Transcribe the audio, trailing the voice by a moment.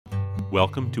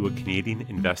Welcome to A Canadian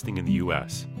Investing in the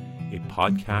U.S., a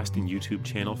podcast and YouTube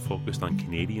channel focused on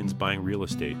Canadians buying real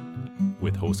estate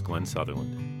with host Glenn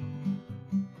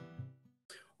Sutherland.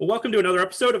 Well, welcome to another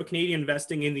episode of Canadian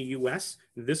Investing in the U.S.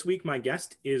 This week, my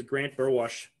guest is Grant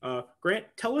Burwash. Grant,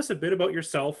 tell us a bit about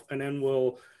yourself, and then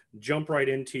we'll jump right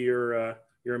into your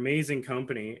amazing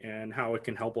company and how it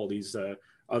can help all these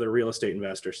other real estate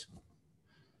investors.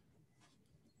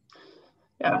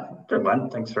 Yeah, good, Glenn.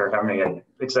 Thanks for having me. I'm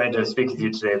excited to speak with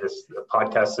you today. This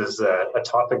podcast is a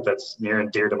topic that's near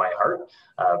and dear to my heart.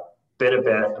 Bit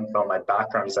about my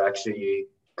background is I actually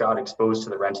got exposed to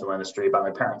the rental industry by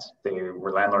my parents. They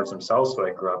were landlords themselves, so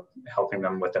I grew up helping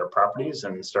them with their properties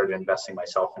and started investing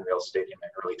myself in real estate in my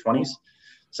early 20s.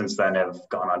 Since then, I've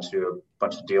gone on to a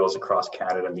bunch of deals across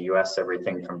Canada and the US,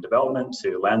 everything from development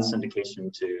to land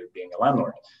syndication to being a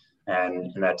landlord.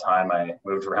 And in that time, I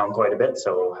moved around quite a bit.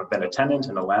 So I've been a tenant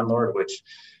and a landlord, which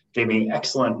gave me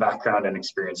excellent background and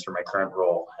experience for my current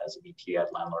role as a VP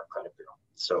at Landlord Credit Bureau.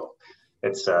 So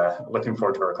it's looking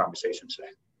forward to our conversation today.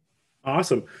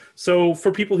 Awesome. So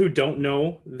for people who don't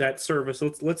know that service,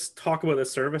 let's talk about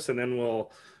this service, and then I'll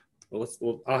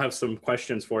have some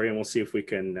questions for you, and we'll see if we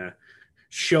can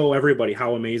show everybody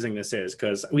how amazing this is,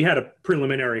 because we had a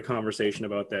preliminary conversation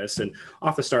about this, and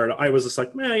off the start I was just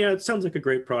like, man, yeah, it sounds like a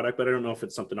great product, but I don't know if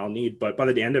it's something I'll need. But by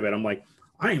the end of it, I'm like,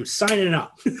 I am signing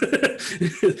up.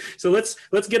 So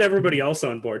let's get everybody else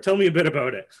on board. Tell me a bit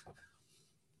about it.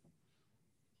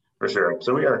 For sure.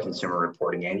 So we are a consumer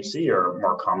reporting agency, or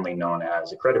more commonly known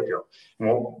as a credit bureau. And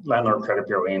what Landlord Credit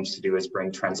Bureau aims to do is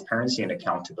bring transparency and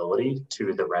accountability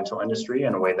to the rental industry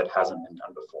in a way that hasn't been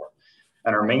done before.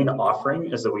 And our main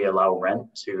offering is that we allow rent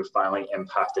to finally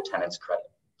impact the tenant's credit.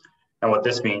 And what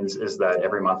this means is that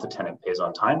every month the tenant pays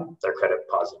on time, their credit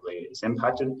positively is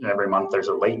impacted. And every month there's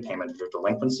a late payment or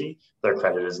delinquency, their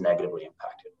credit is negatively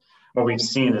impacted. What we've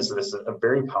seen is this is a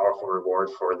very powerful reward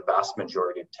for the vast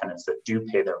majority of tenants that do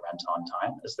pay their rent on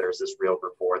time, as there's this real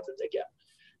reward that they get.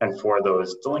 And for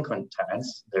those delinquent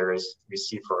tenants, we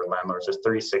see for our landlords a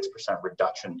 36%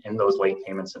 reduction in those late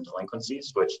payments and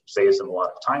delinquencies, which saves them a lot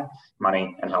of time,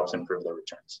 money, and helps improve their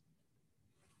returns.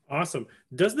 Awesome.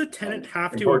 Does the tenant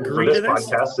have to agree to this?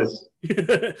 Podcast is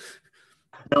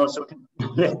no, so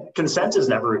consent is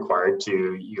never required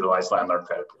to utilize Landlord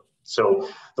Credit Bureau. So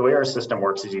the way our system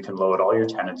works is you can load all your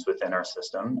tenants within our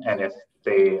system, and if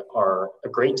they are a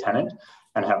great tenant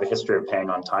and have a history of paying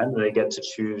on time, they get to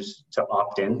choose to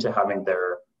opt in to having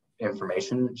their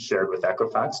information shared with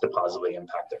Equifax to positively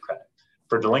impact their credit.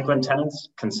 For delinquent tenants,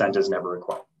 consent is never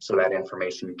required. So that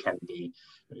information can be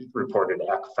reported to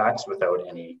Equifax without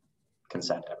any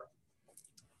consent ever.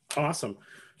 Awesome.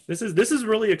 This is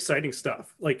really exciting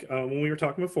stuff. Like when we were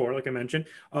talking before, like I mentioned,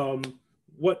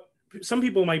 what some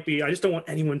people might be, I just don't want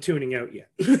anyone tuning out yet.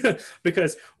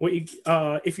 Because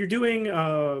if you're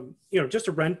doing just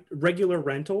regular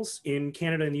rentals in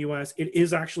Canada and the US, it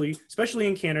is actually, especially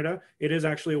in Canada, it is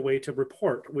actually a way to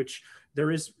report, which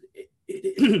this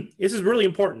is really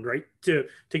important, right? To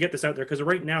get this out there, because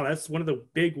right now that's one of the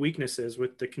big weaknesses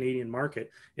with the Canadian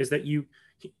market is that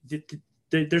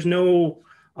there's no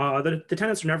the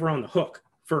tenants are never on the hook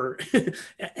for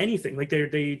anything. Like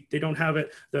they don't have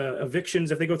it. The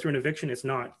evictions, if they go through an eviction, it's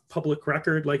not public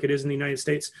record like it is in the United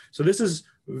States. So this is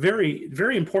very,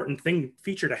 very important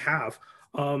feature to have.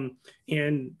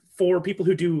 And for people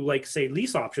who do, like, say,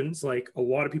 lease options, like a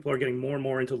lot of people are getting more and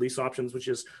more into lease options, which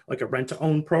is like a rent to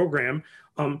own program.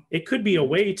 It could be a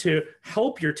way to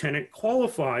help your tenant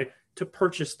qualify to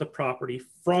purchase the property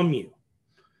from you.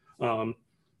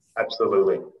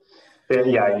 Absolutely.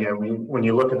 Yeah, when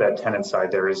you look at that tenant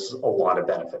side, there is a lot of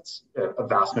benefits. A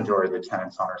vast majority of the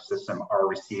tenants on our system are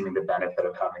receiving the benefit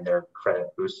of having their credit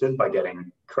boosted by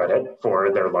getting credit for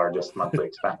their largest monthly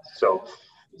expense. So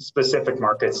specific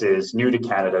markets is new to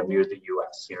Canada, new to the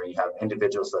US. You have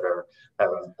individuals that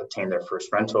have obtained their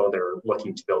first rental, they're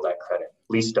looking to build that credit.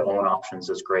 Lease to own options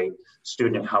is great.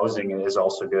 Student housing is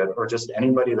also good, or just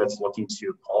anybody that's looking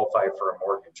to qualify for a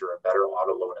mortgage or a better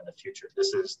auto loan in the future.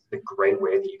 This is the great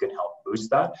way that you can help boost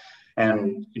that.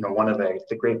 And one of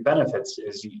the great benefits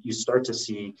is you start to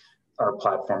see our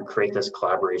platform create this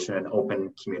collaboration and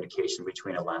open communication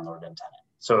between a landlord and tenant.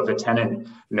 So if a tenant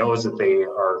knows that they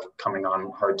are coming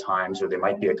on hard times, or they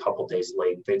might be a couple days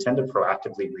late, they tend to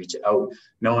proactively reach out,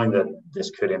 knowing that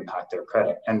this could impact their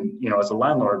credit. And as a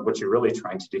landlord, what you're really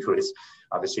trying to do is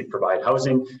obviously provide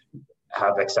housing,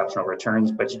 have exceptional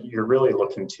returns, but you're really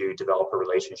looking to develop a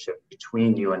relationship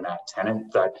between you and that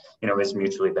tenant that is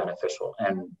mutually beneficial.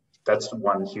 And that's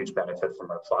one huge benefit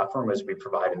from our platform, is we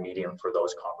provide a medium for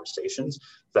those conversations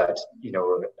that,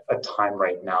 a time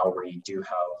right now where you do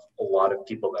have a lot of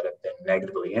people that have been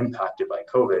negatively impacted by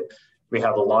COVID. We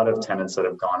have a lot of tenants that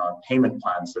have gone on payment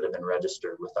plans that have been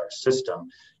registered with our system.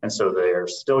 And so they're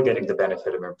still getting the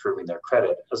benefit of improving their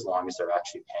credit as long as they're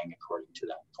actually paying according to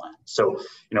that plan. So,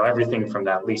 everything from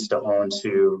that lease to own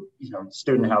to,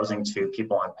 student housing to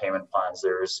people on payment plans,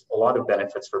 there's a lot of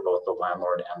benefits for both the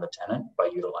landlord and the tenant by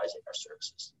utilizing our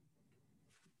services.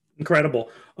 Incredible.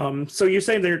 So you're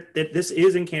saying that this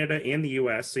is in Canada and the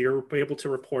US, so you're able to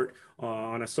report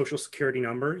on a social security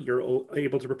number, you're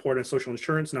able to report on a social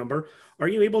insurance number. Are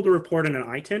you able to report on an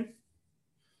ITIN?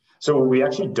 So we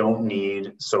actually don't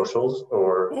need socials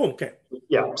or... Oh, okay.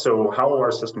 Yeah, so how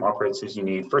our system operates is you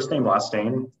need first name, last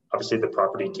name, obviously the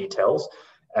property details,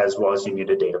 as well as you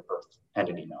need a date of birth and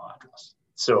an email address.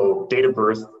 So date of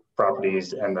birth,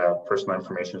 properties, and the personal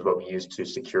information is what we use to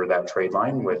secure that trade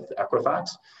line with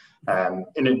Equifax.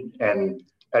 And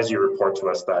as you report to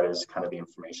us, that is kind of the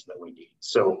information that we need.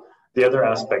 So the other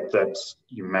aspect that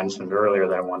you mentioned earlier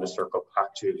that I wanted to circle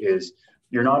back to is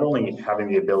you're not only having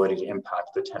the ability to impact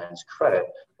the tenant's credit,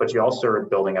 but you also are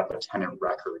building up a tenant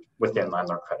record within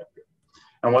Landlord Credit Bureau.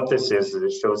 And what this is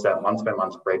it shows that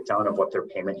month-by-month breakdown of what their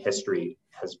payment history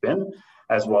has been,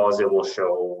 as well as it will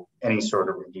show any sort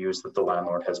of reviews that the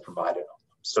landlord has provided on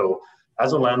them. So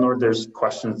as a landlord, there's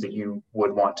questions that you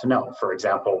would want to know. For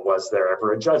example, was there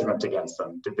ever a judgment against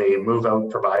them? Did they move out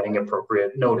providing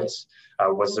appropriate notice?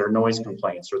 Was there noise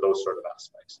complaints or those sort of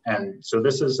aspects? And so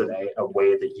this is a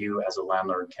way that you as a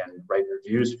landlord can write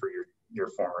reviews for your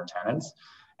former tenants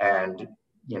and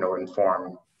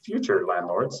inform future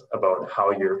landlords about how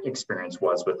your experience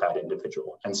was with that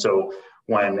individual. And so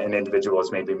when an individual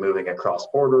is maybe moving across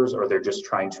borders, or they're just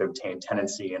trying to obtain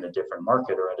tenancy in a different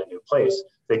market or at a new place,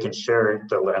 they can share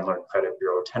the Landlord Credit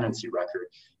Bureau tenancy record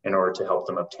in order to help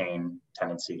them obtain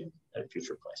tenancy in a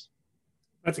future place.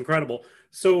 That's incredible.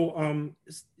 So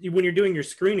when you're doing your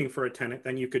screening for a tenant,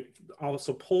 then you could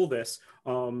also pull this.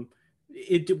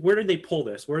 Where did they pull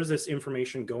this? Where is this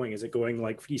information going? Is it going,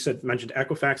 like you mentioned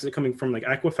Equifax? Is it coming from like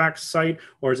Equifax site,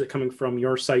 or is it coming from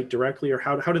your site directly, or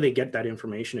how do they get that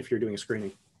information if you're doing a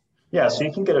screening? Yeah, so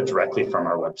you can get it directly from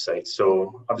our website.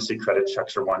 So obviously credit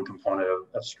checks are one component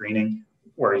of screening,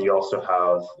 where you also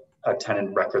have a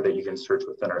tenant record that you can search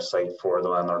within our site for the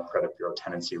Landlord Credit Bureau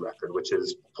tenancy record, which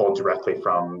is pulled directly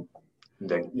from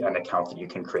an account that you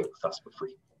can create with us for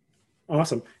free.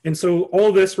 Awesome. And so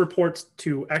all this reports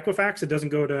to Equifax. It doesn't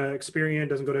go to Experian,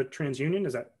 doesn't go to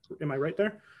TransUnion. Am I right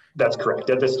there? That's correct.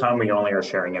 At this time, we only are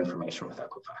sharing information with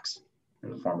Equifax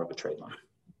in the form of a trade line.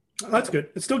 Oh, that's good.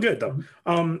 It's still good though.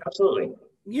 Absolutely.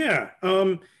 Yeah.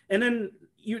 And then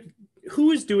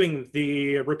who is doing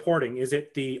the reporting? Is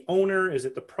it the owner? Is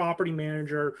it the property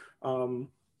manager?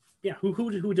 Yeah.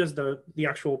 Who does the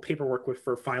actual paperwork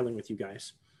for filing with you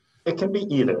guys? It can be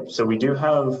either. So we do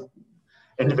have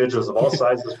individuals of all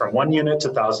sizes from 1 unit to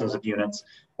thousands of units,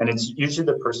 and it's usually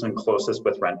the person closest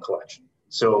with rent collection.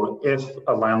 So if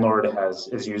a landlord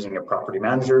is using a property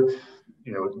manager,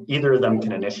 either of them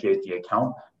can initiate the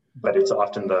account, but it's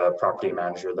often the property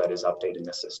manager that is updating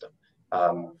the system.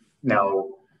 Now,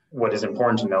 what is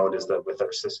important to note is that with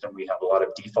our system, we have a lot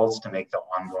of defaults to make the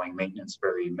ongoing maintenance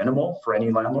very minimal for any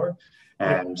landlord.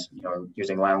 And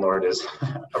using landlord is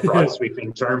a broad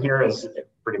sweeping term here, as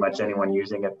pretty much anyone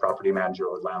using it, property manager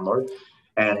or landlord.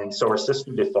 And so our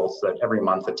system defaults that every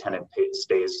month a tenant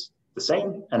stays the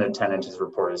same and a tenant is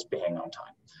reported as paying on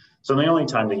time. So the only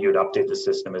time that you would update the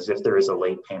system is if there is a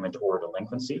late payment or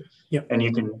delinquency. Yep. And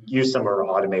you can use some of our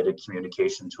automated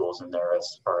communication tools in there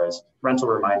as far as rental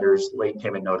reminders, late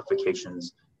payment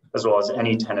notifications, as well as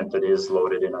any tenant that is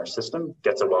loaded in our system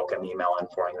gets a welcome email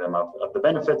informing them of the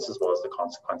benefits as well as the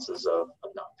consequences of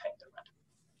not paying their rent.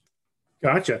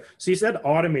 Gotcha. So you said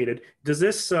automated. Does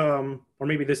this, or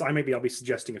maybe I'll be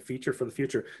suggesting a feature for the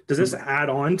future. Does this add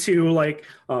on to like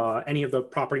any of the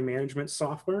property management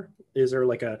software? Is there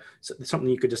like something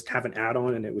you could just have an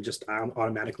add-on and it would just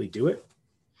automatically do it?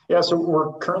 Yeah, so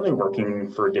we're currently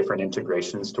working for different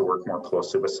integrations to work more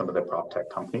closely with some of the prop tech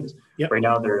companies. Yep. Right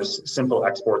now, there's simple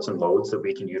exports and loads that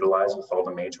we can utilize with all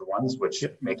the major ones, which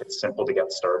make it simple to get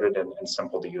started and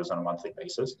simple to use on a monthly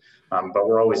basis. But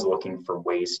we're always looking for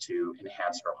ways to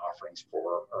enhance our offerings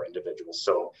for our individuals.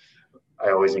 So I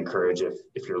always encourage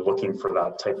if you're looking for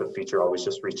that type of feature, always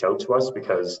just reach out to us,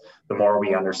 because the more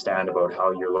we understand about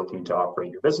how you're looking to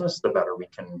operate your business, the better we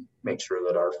can make sure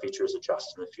that our features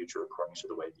adjust in the future according to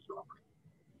the way that you operate.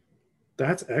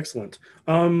 That's excellent.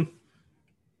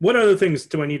 What other things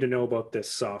do I need to know about this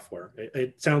software?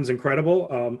 It sounds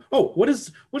incredible.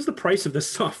 What's the price of this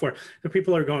software? The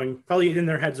people are going, probably in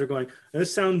their heads are going,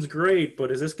 this sounds great, but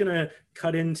is this going to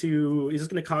is this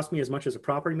going to cost me as much as a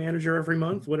property manager every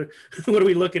month? What are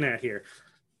we looking at here?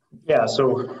 Yeah,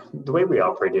 so the way we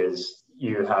operate is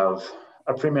you have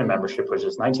a premium membership, which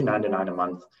is $19.99 a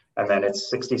month, and then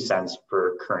it's 60 cents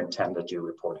per current tenant that you're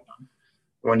reporting on.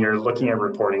 When you're looking at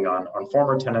reporting on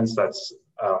former tenants, that's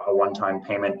a one-time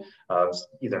payment of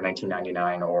either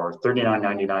 $19.99 or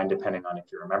 $39.99, depending on if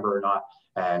you're a member or not.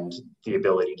 And the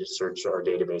ability to search our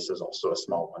database is also a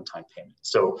small one-time payment.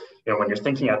 So, when you're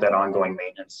thinking at that ongoing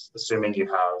maintenance, assuming you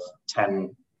have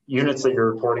 10 units that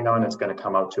you're reporting on, it's going to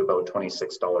come out to about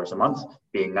 $26 a month,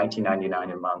 being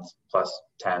 $19.99 a month plus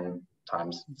 10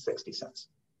 times 60 cents.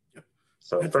 Yep.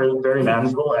 So very, very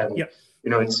manageable. And yep.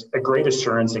 It's a great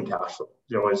assurance in cash flow.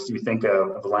 As you think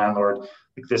of a landlord,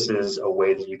 this is a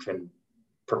way that you can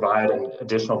provide an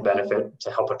additional benefit to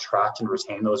help attract and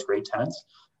retain those great tenants,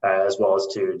 as well as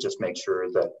to just make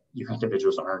sure that your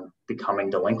individuals aren't becoming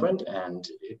delinquent, and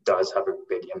it does have a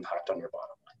big impact on your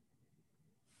bottom line.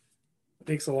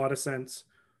 Makes a lot of sense.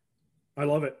 I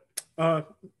love it.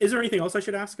 Is there anything else I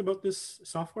should ask about this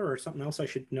software, or something else I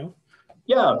should know?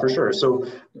 Yeah, for sure. So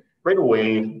right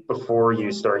away, before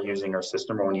you start using our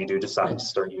system, or when you do decide to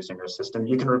start using our system,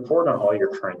 you can report on all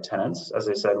your current tenants, as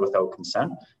I said, without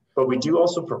consent. But we do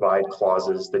also provide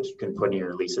clauses that you can put in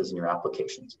your leases and your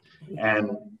applications. And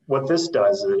what this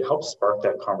does is it helps spark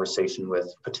that conversation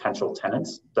with potential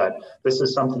tenants that this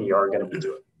is something you are going to be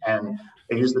doing. And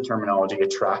I use the terminology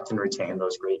attract and retain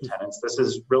those great tenants. This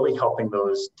is really helping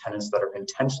those tenants that are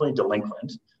intentionally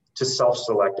delinquent to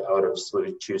self-select out of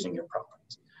choosing your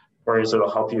properties. Whereas it'll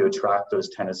help you attract those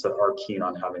tenants that are keen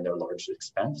on having their large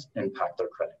expense impact their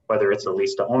credit, whether it's a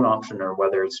lease to own option or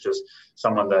whether it's just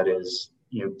someone that is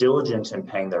diligent in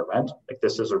paying their rent.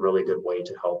 This is a really good way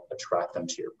to help attract them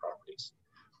to your properties.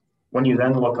 When you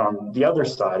then look on the other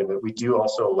side of it, we do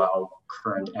also allow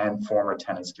current and former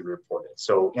tenants to be reported.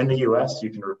 So in the US, you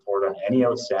can report on any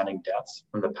outstanding debts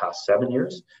from the past 7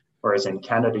 years, whereas in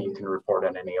Canada, you can report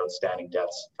on any outstanding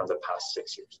debts from the past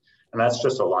 6 years. And that's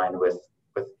just aligned with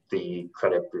the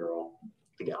credit bureau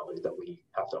legality that we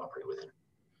have to operate within.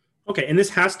 Okay, and this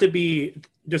has to be,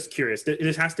 just curious,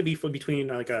 this has to be for between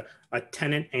like a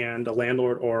tenant and a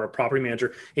landlord or a property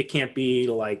manager. It can't be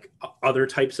like other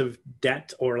types of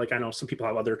debt, or like I know some people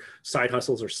have other side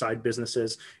hustles or side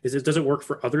businesses. Does it work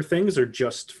for other things or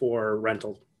just for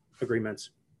rental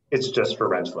agreements? It's just for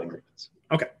rental agreements.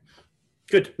 Okay.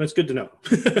 Good. That's good to know.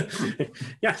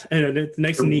 Yeah, and it's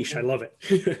nice and niche. I love it.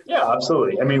 Yeah,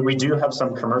 absolutely. I mean, we do have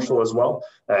some commercial as well.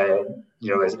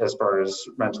 As far as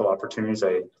rental opportunities,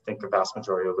 I think the vast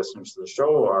majority of listeners to the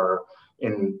show are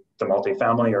in the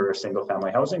multifamily or single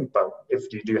family housing. But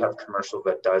if you do have commercial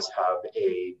that does have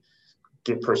a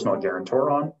personal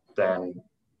guarantor on, then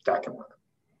that can work.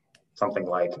 Something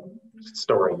like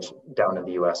storage down in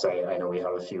the US. I know we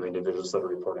have a few individuals that are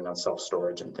reporting on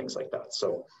self-storage and things like that.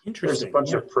 So there's a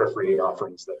bunch of periphery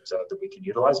offerings that we can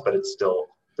utilize, but it's still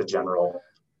the general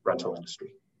rental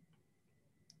industry.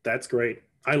 That's great.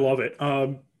 I love it.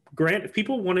 Grant, if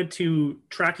people wanted to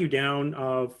track you down,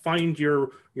 find your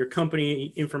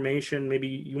company information, maybe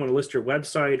you want to list your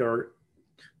website or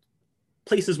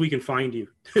places we can find you.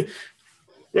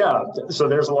 Yeah, so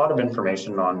there's a lot of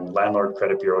information on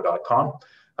landlordcreditbureau.com.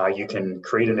 You can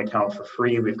create an account for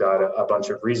free. We've got a bunch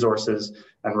of resources,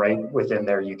 and right within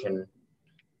there, you can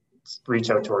reach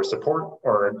out to our support,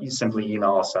 or you simply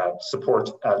email us at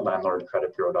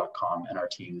support@landlordcreditbureau.com, and our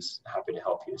team's happy to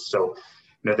help you. So,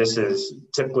 this is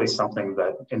typically something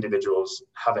that individuals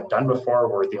haven't done before.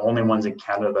 We're the only ones in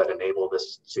Canada that enable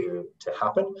this to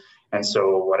happen. And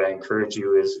so what I encourage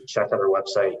you is check out our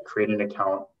website, create an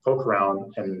account, poke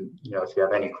around, and if you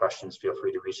have any questions, feel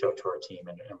free to reach out to our team,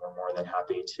 and we're more than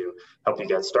happy to help you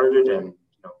get started and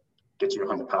get you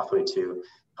on the pathway to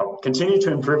help continue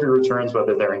to improve your returns,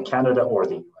 whether they're in Canada or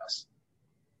the US.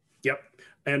 Yep.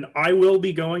 And I will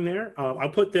be going there. I'll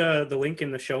put the link in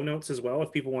the show notes as well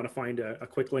if people want to find a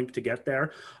quick link to get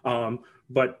there.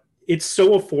 But it's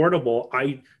so affordable.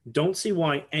 I don't see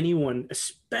why anyone,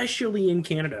 especially in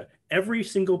Canada, every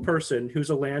single person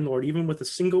who's a landlord, even with a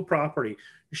single property,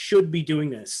 should be doing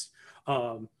this.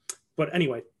 But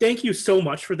anyway, thank you so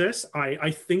much for this. I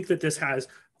think that this has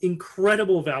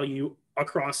incredible value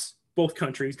across both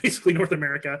countries, basically North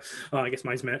America. I guess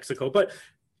mine's Mexico, but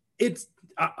it's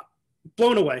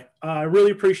blown away. I really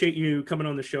appreciate you coming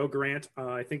on the show, Grant.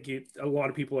 I think a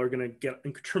lot of people are going to get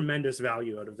tremendous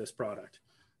value out of this product.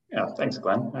 Yeah, thanks,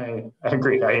 Glenn. I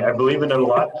agree. I believe in it a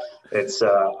lot. It's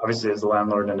obviously, as a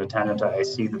landlord and a tenant, I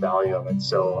see the value of it.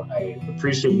 So I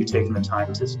appreciate you taking the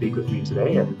time to speak with me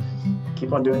today, and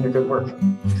keep on doing your good work.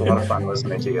 It's a lot of fun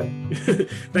listening to you.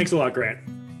 Thanks a lot, Grant.